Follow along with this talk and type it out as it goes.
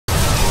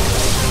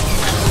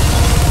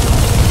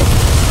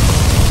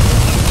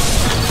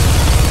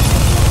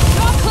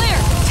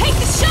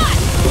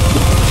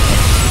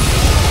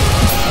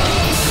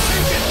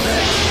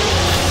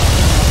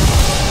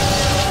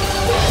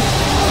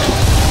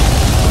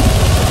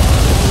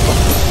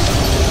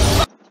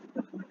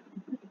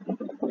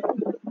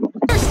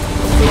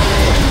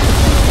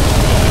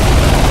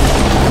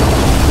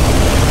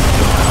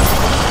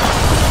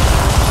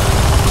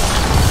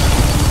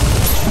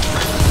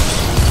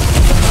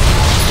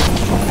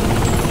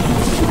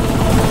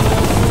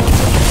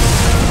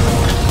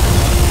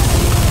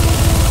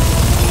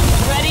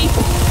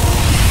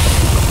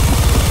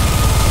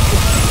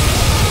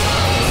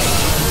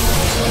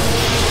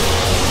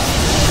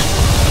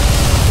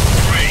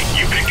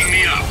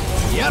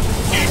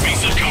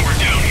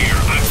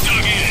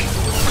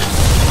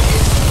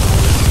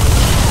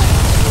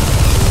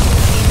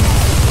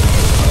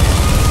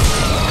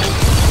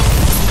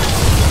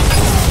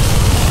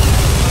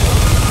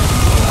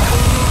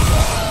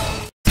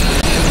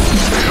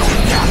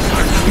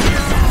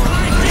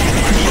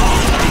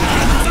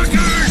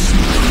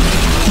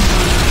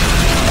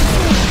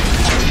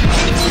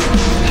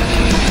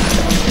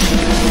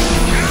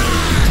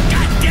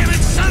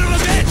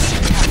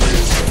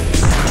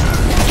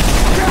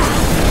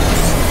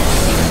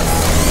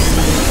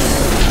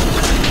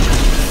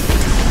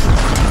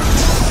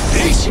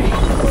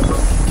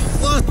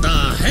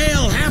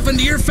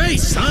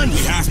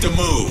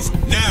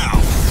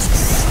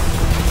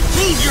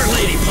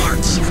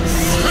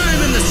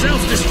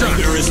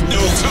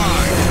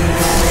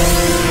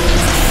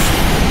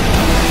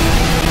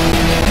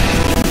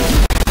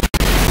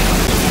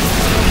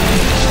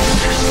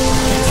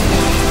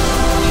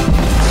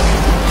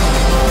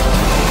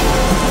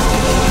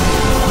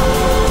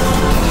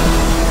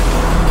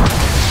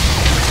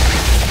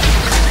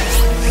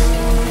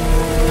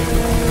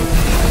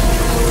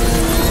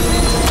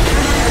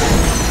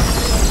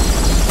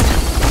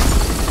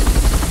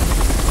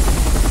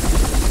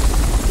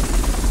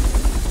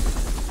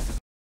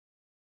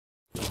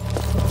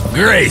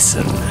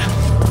Grayson.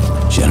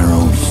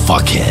 General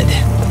Fuckhead.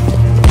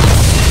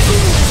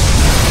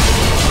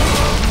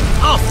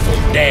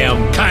 Awful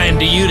damn kind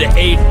to you to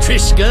aid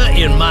Trishka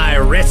in my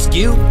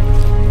rescue.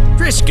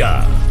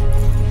 Trishka,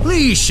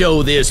 please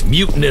show this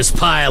mutinous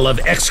pile of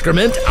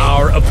excrement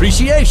our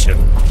appreciation.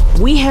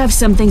 We have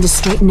something to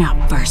straighten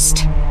out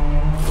first.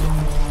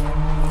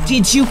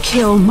 Did you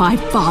kill my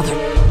father?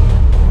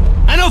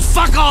 I know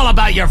fuck all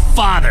about your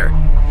father.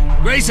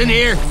 Grayson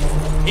here,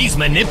 he's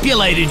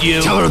manipulated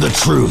you. Tell her the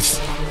truth.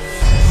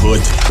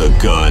 Put the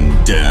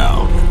gun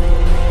down.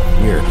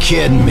 You're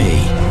kidding me.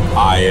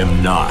 I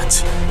am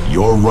not.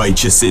 Your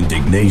righteous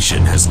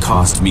indignation has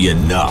cost me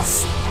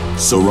enough.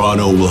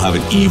 Serrano will have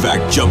an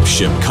evac jump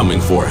ship coming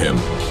for him.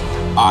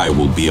 I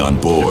will be on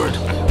board,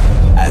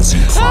 as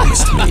you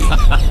promised me.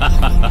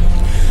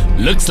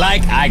 Looks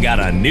like I got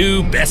a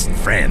new best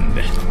friend.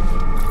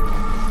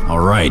 All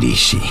right,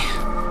 Ishii.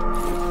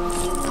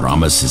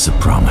 Promise is a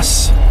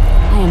promise.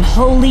 I am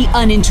wholly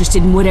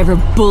uninterested in whatever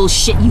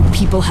bullshit you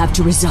people have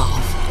to resolve.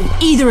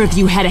 If either of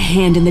you had a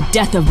hand in the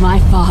death of my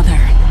father,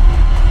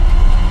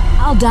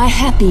 I'll die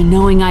happy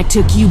knowing I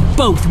took you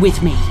both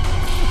with me.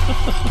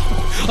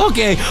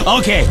 Okay.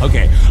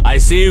 I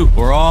see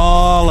we're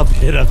all a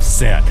bit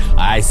upset.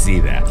 I see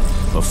that.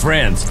 But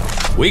friends,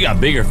 we got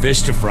bigger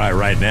fish to fry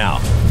right now.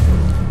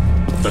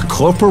 The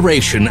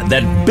corporation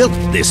that built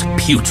this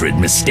putrid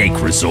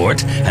mistake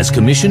resort has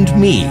commissioned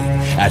me,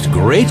 at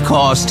great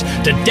cost,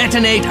 to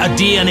detonate a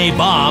DNA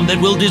bomb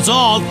that will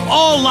dissolve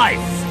all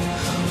life,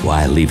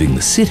 while leaving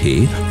the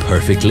city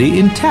perfectly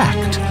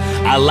intact,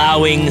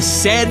 allowing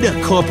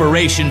said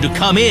corporation to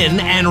come in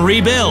and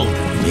rebuild.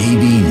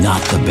 Maybe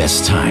not the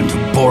best time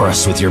to bore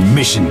us with your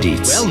mission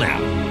deets. Well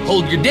now,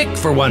 hold your dick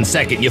for 1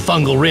 second, you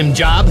fungal rim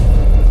job.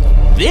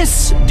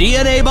 This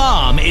DNA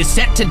bomb is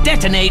set to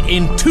detonate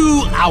in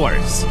 2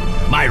 hours.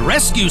 My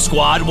rescue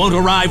squad won't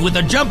arrive with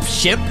a jump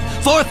ship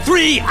for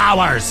 3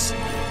 hours.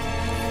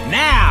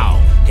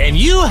 Now, can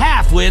you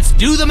halfwits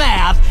do the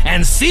math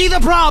and see the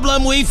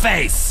problem we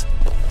face?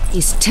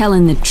 He's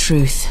telling the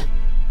truth.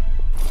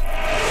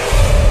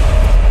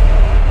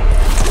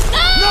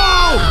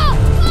 No!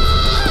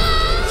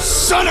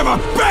 Son of a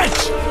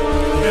bitch!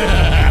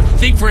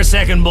 Think for a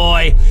second,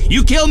 boy.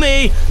 You kill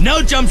me,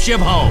 no jump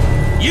ship home.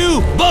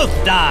 You both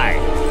die.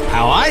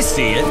 How I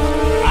see it,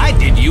 I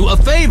did you a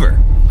favor.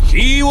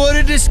 She would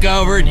have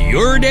discovered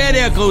your dead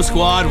Echo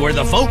Squad where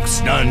the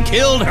folks done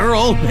killed her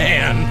old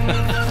man.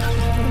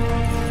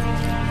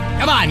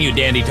 Come on, you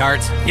dandy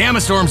tarts.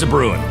 Gamma storms a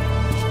brewing.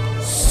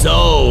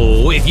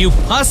 So, if you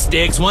puss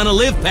sticks want to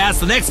live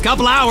past the next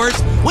couple hours,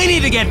 we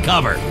need to get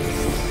cover.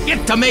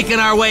 Get to making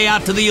our way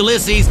out to the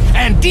Ulysses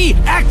and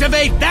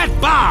deactivate that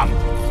bomb.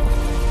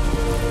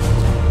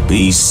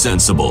 Be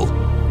sensible.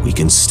 We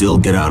can still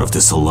get out of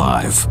this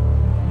alive.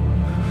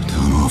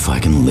 Don't know if I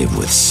can live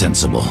with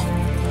sensible.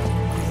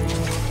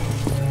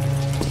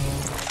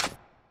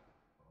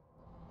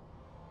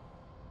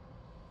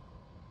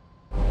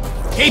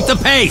 Keep the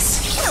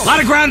pace. A lot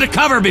of ground to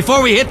cover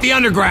before we hit the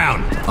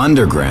underground.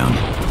 Underground?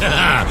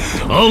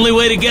 Only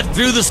way to get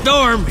through the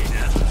storm.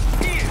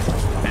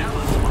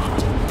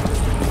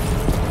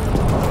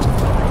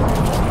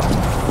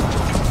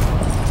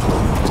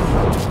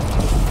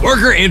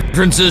 Worker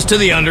entrances to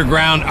the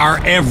underground are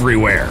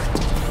everywhere.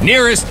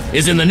 Nearest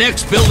is in the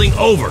next building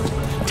over.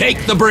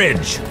 Take the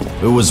bridge.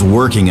 It was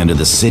working under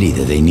the city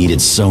that they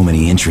needed so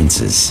many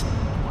entrances.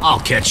 I'll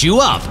catch you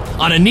up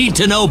on a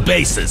need-to-know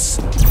basis.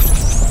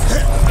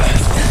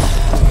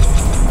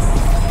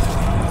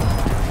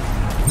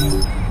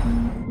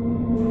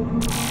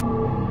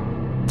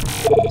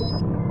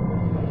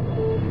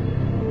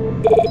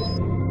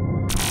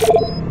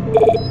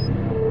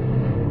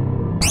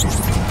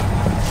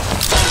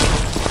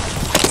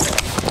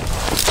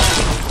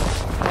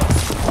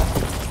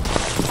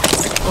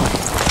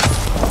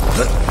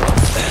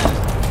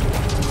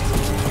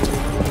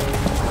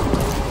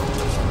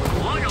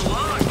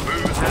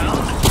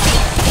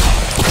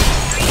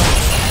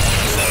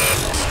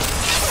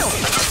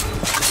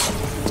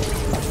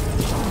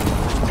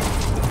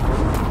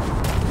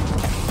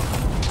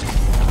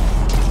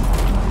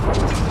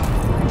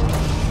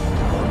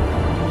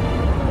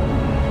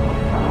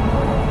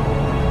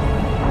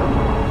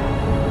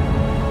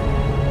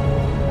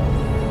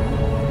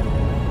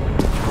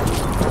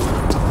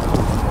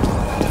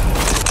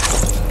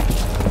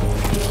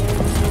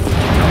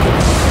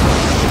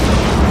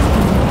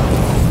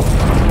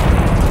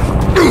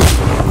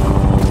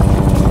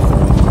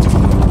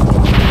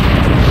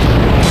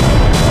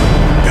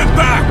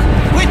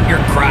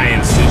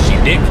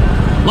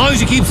 As long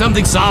as you keep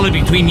something solid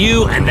between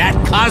you and that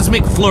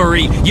cosmic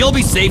flurry, you'll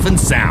be safe and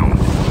sound.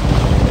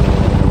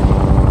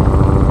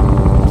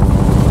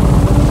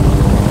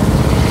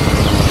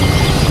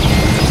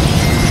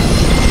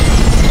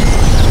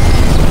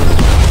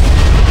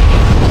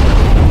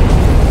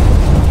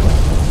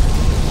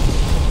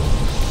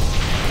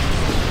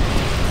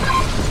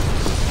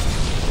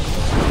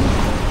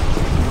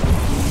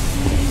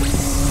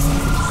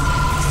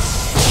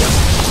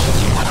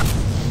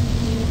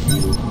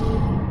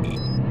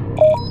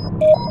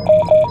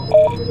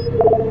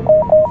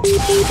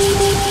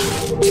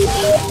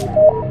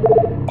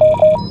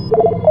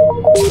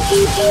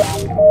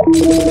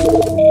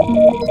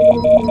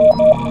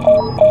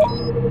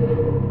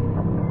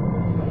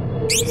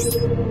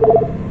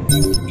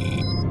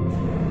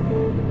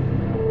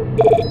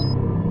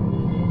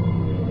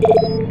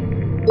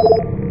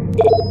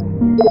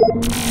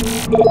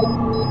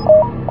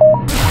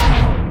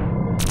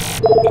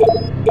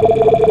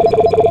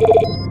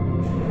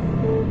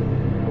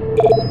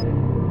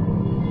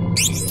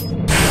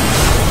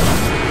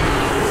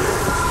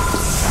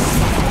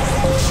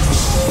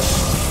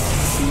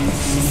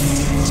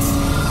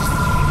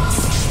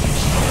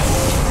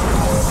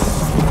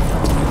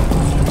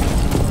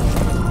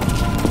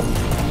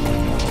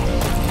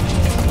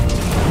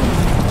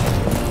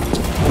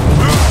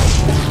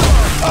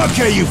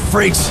 Okay, you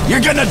freaks! You're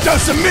getting a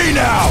dose of me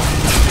now!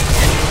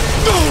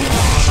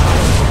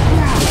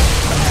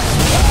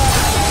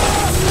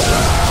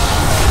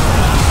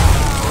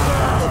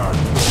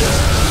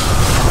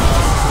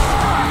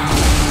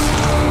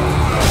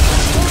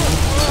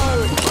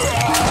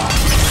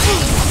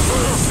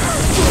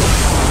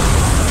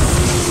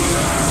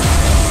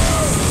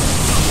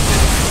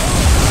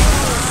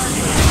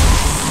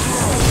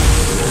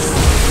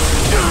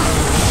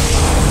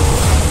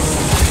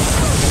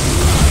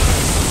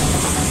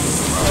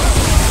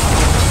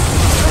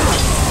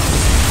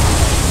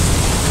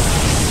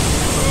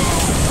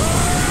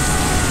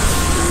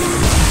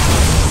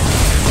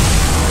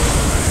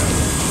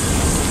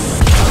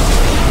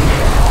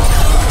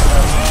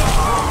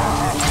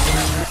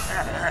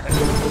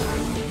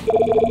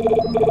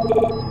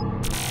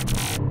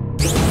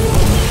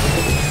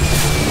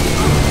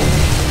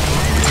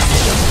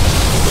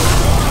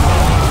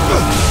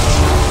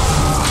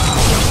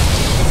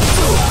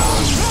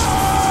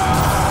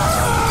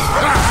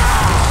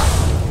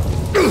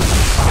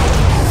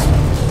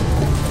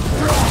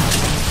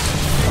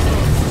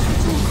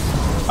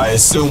 I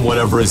assume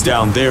whatever is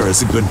down there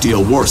is a good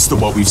deal worse than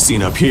what we've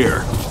seen up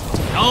here.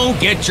 Don't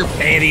get your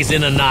panties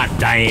in a knot,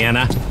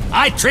 Diana.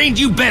 I trained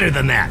you better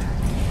than that.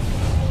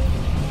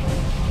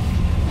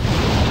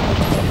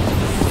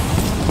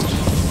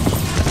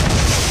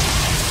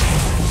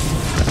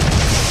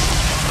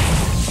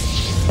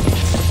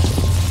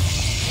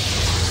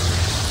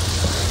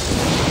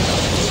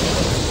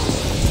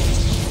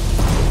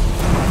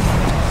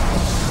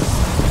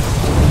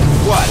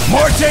 What,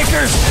 more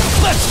takers?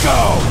 Let's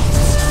go!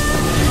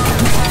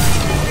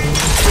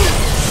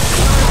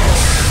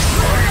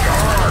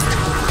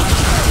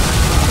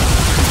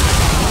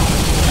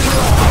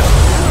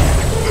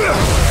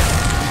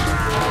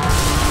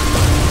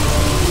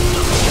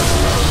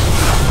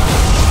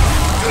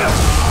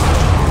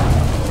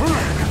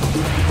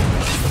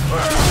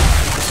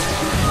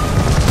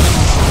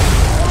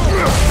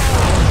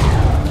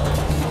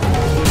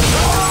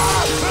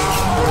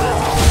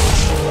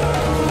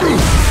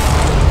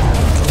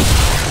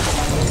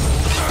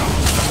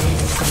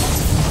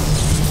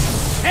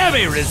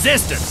 Heavy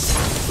resistance.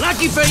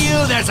 Lucky for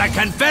you, there's a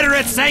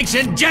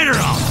Confederate-sanctioned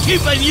general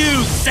keeping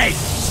you safe.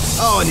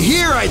 Oh, and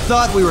here I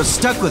thought we were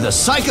stuck with a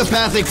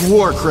psychopathic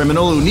war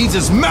criminal who needs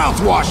his mouth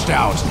washed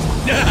out.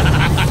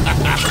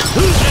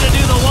 Who's gonna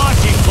do the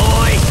washing,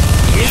 boy?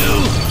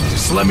 You?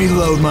 Just let me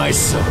load my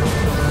son.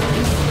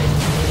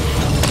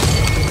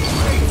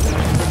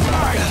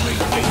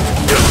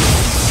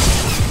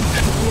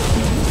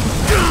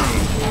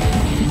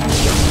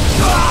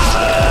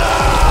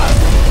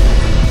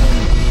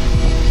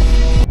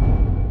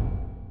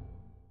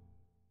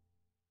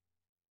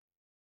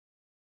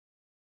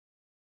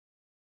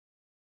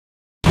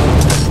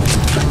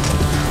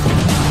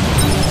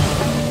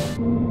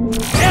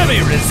 Heavy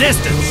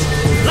resistance.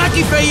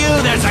 Lucky for you,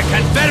 there's a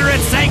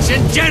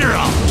Confederate-sanctioned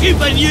general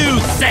keeping you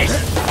safe.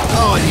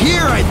 Oh, and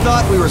here I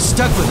thought we were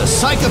stuck with a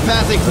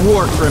psychopathic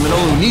war criminal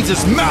who needs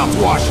his mouth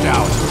washed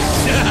out.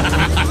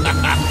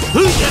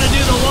 Who's gonna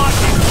do the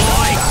washing,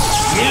 boy?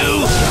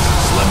 You?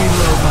 Just let me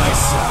load my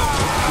son.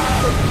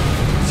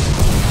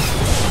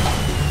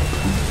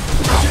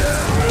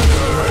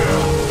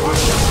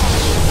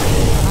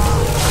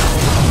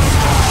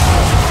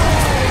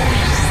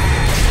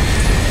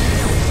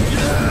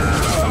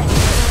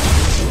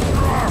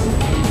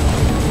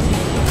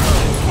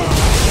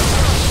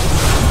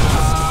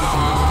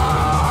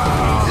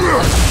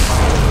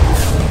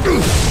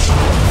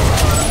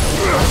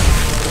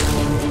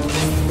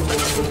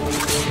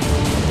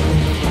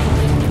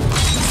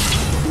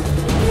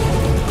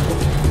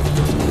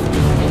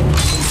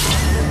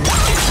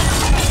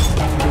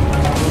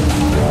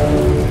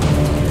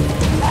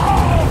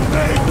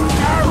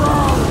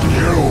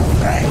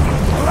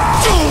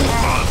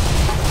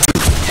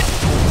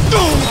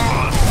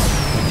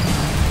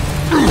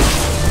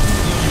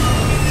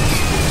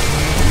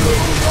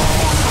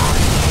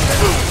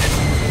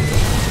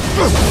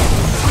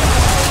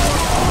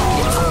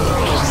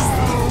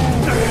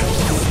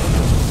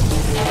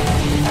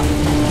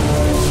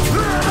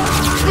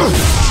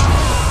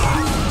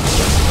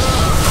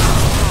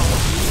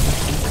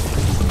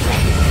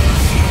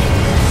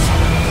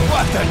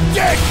 What the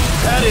dick?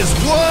 That is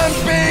one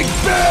big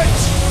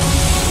bitch!